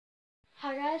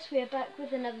Hi guys, we are back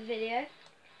with another video.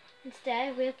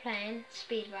 Instead, we're playing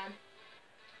speedrun.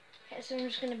 Okay, so I'm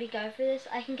just going to be going through this.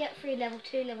 I can get through level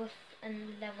 2, level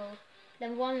 1, level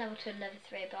 2 and level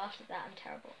 3, but after that I'm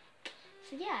terrible.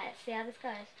 So yeah, let's see how this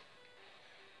goes.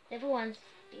 Level 1's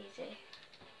easy.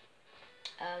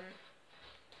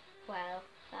 Well,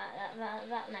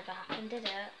 that never happened, did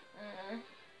it?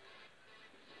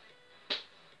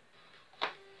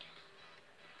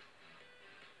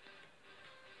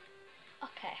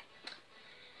 Okay.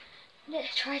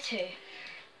 Let's try 2.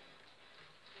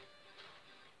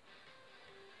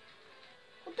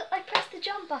 I pressed the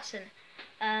jump button.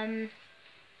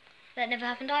 That never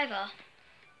happened either.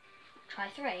 Try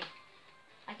 3.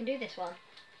 I can do this one.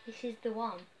 This is the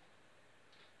one.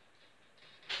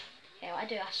 Okay, what I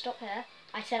do, I stop here.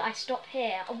 I said I stop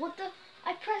here. Oh, what the?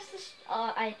 I pressed this.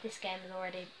 This game is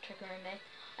already triggering me.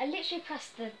 I literally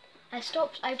pressed the. I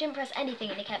stopped. I didn't press anything,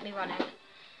 and it kept me running.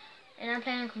 And I'm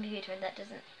playing on a computer, and that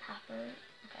doesn't happen.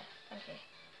 Okay.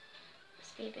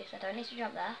 Speed boost. I don't need to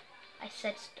jump there. I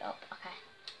said stop. Okay.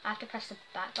 I have to press the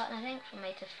back button, I think, for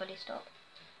me to fully stop.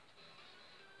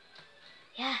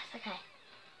 Yes. Okay.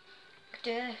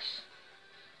 Do this.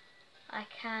 I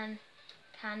can.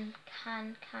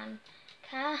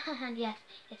 Yes.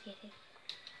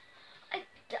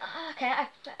 Okay,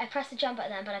 I pressed the jump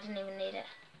button then, but I didn't even need it.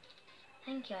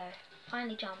 Thank you.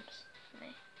 Finally jumps for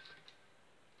me.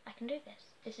 I can do this.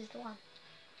 This is the one.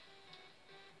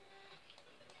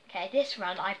 Okay, this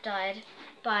run I've died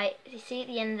by, you see at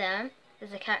the end there,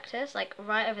 there's a cactus, like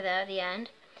right over there at the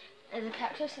end. There's a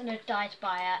cactus and I died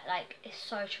by it, like it's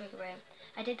so triggering.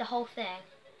 I did the whole thing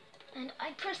and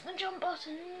I pressed the jump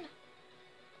button.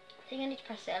 I think I need to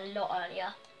press it a lot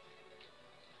earlier.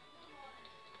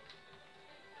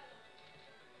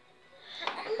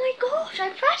 Oh my gosh, I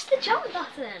pressed the jump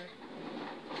button!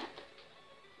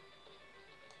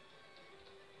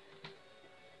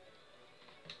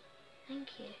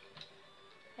 Thank you.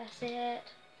 Press it.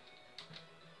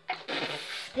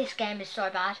 This game is so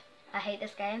bad. I hate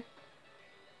this game.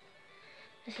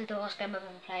 This is the worst game I've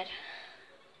ever played.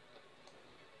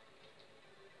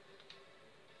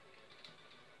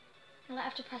 I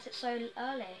have to press it so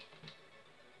early.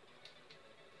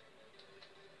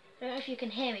 I don't know if you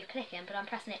can hear me clicking, but I'm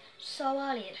pressing it so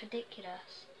early, it's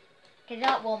ridiculous. Okay,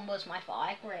 that one was my fault,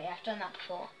 I agree, I've done that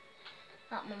before.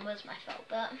 That one was my fault,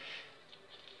 but...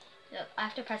 Look, I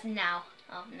have to press now.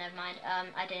 Oh, never mind,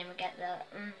 I didn't even get the...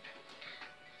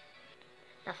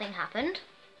 Nothing happened.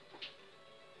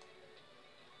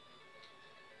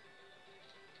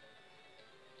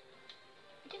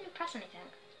 I didn't even press anything.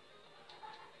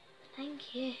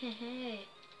 Thank you. Can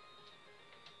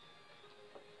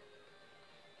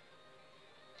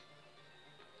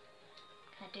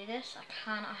I do this? I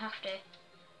can, I have to.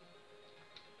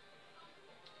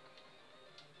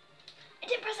 I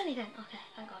didn't press anything! Okay,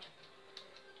 thank God.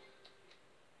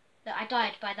 Look, I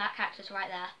died by that cactus right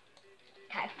there.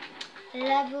 Okay.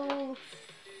 Level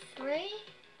 3? I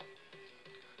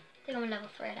think I'm on level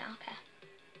 3 now, okay.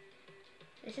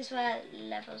 This is where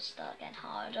levels start getting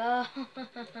harder.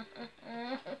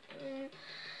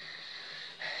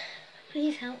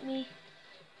 Please help me.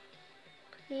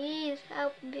 Please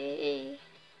help me.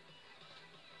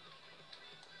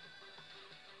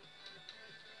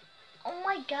 Oh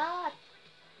my God.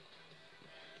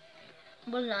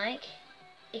 1 like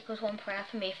equals 1 prayer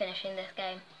for me finishing this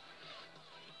game.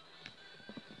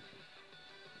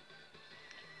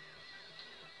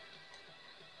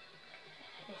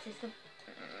 This is the...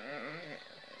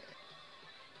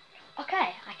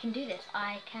 Okay, I can do this.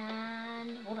 I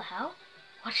can... What the hell?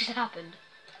 What just happened?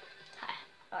 Okay,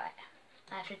 alright.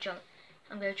 I have to jump.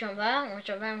 I'm going to jump there, I'm going to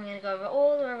jump there, I'm going to go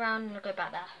all the way around and I'll go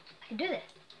back there. I can do this.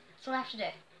 That's all I have to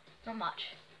do. Not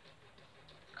much.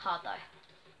 Hard though.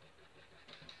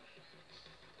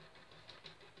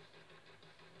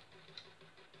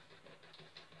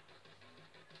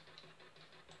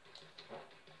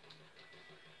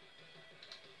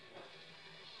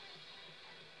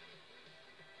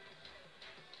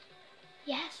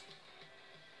 Yes.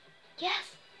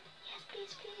 Yes. Yes,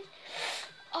 please, please.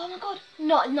 Oh my God.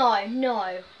 No.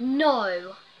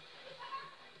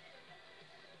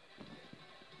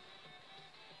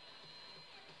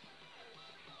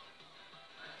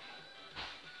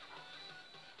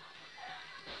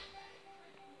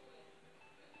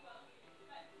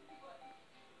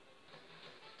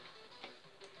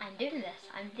 I'm doing this.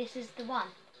 This is the one.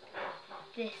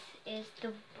 This is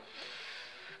the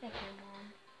one.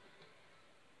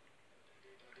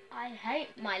 I hate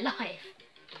my life.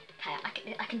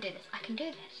 Okay, I can do this. I can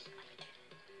do this.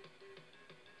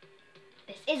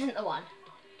 This isn't the one.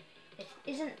 This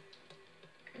isn't.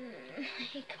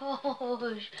 my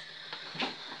gosh.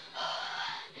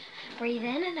 Breathe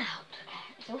in and out.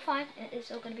 Okay, it's all fine.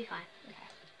 It's all going to be fine. Okay.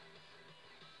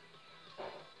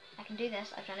 I can do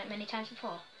this. I've done it many times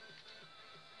before.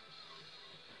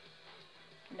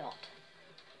 Not.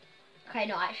 Okay,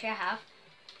 no, actually I have.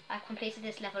 I've completed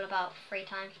this level about 3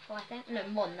 times before, I think. No,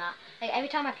 more than that. Like, every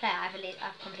time I play it,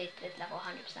 I've completed this level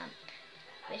 100%.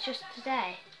 But it's just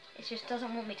today. It just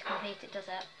doesn't want me to complete it, does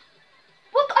it?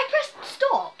 What? I pressed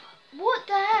stop! What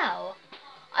the hell?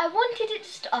 I wanted it to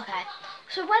stop. Okay.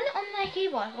 So when on my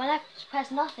keyboard, when I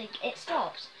press nothing, it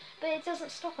stops. But it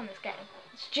doesn't stop on this game.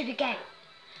 It's a stupid game.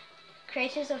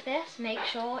 Creators of this, make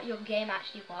sure your game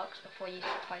actually works before you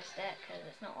post it, because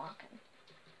it's not working.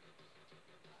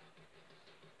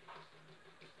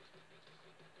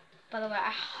 By the way,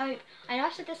 I know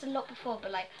I've said this a lot before,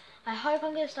 but like, I hope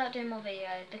I'm going to start doing more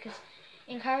videos, because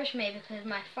it encouraged me, because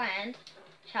my friend,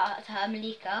 shout out to her,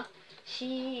 Malika,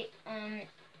 she's been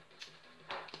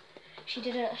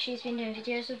doing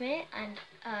videos with me, and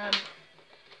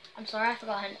I'm sorry I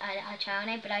forgot her channel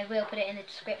name, but I will put it in the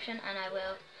description, and I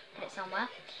will put it somewhere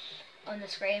on the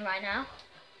screen right now,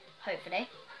 hopefully.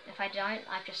 If I don't,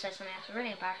 I've just said something that's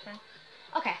really embarrassing.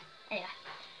 Okay, anyway.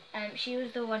 She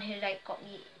was the one who like got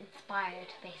me inspired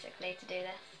basically to do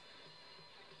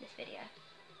this video.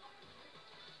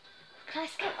 Can I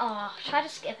skip? Oh, try to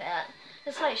skip it.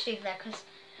 It's like stupid there because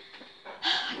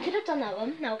I could have done that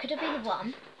one. No, it could have been the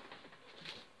one.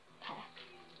 Okay,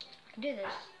 I can do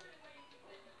this.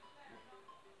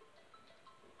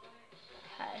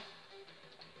 Okay.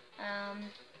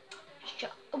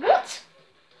 What?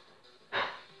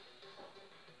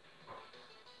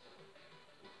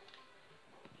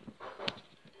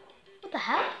 What the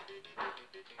hell?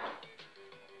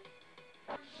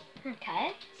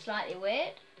 Okay, slightly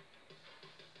weird.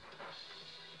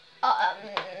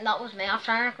 That was me. I was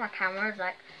trying to look at my camera. It's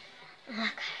like,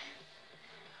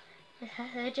 okay,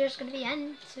 the video's gonna be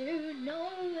end soon. No,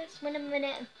 it's been a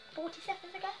minute and 40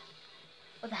 seconds ago.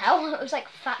 What the hell? It was like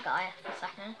fat guy for a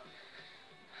second.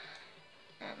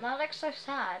 That looks so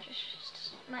sad. It's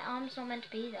just, my arm's not meant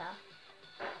to be there.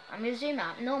 I'm gonna zoom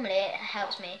out. Normally it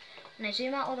helps me. When I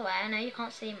zoom out all the way, I know you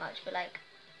can't see much, but like,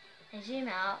 I zoom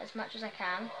out as much as I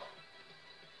can.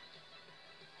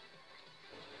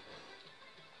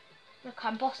 Look,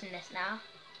 I'm bossing this now.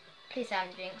 Please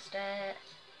haven't jinxed it.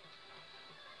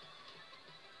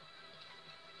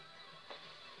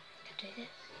 I can do this.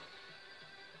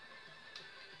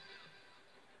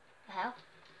 The hell?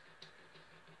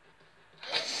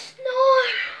 No!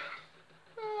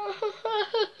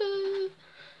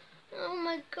 Oh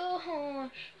my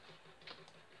gosh.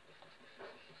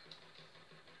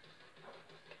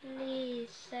 Please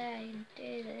say and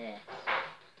do this.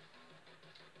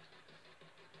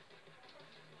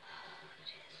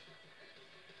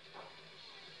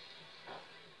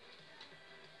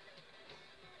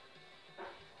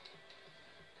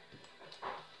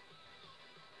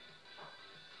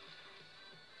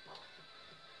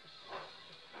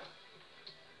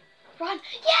 Run!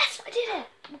 Yes! I did it!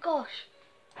 Oh my gosh.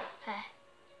 Okay.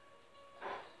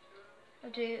 I'll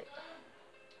do...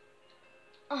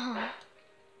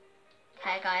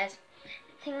 Okay guys,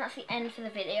 I think that's the end for the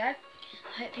video. I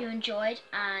hope you enjoyed,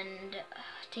 and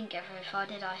didn't get very far,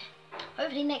 did I?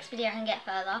 Hopefully next video I can get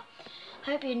further.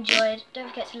 Hope you enjoyed. Don't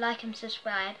forget to like and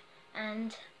subscribe,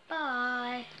 and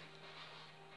bye!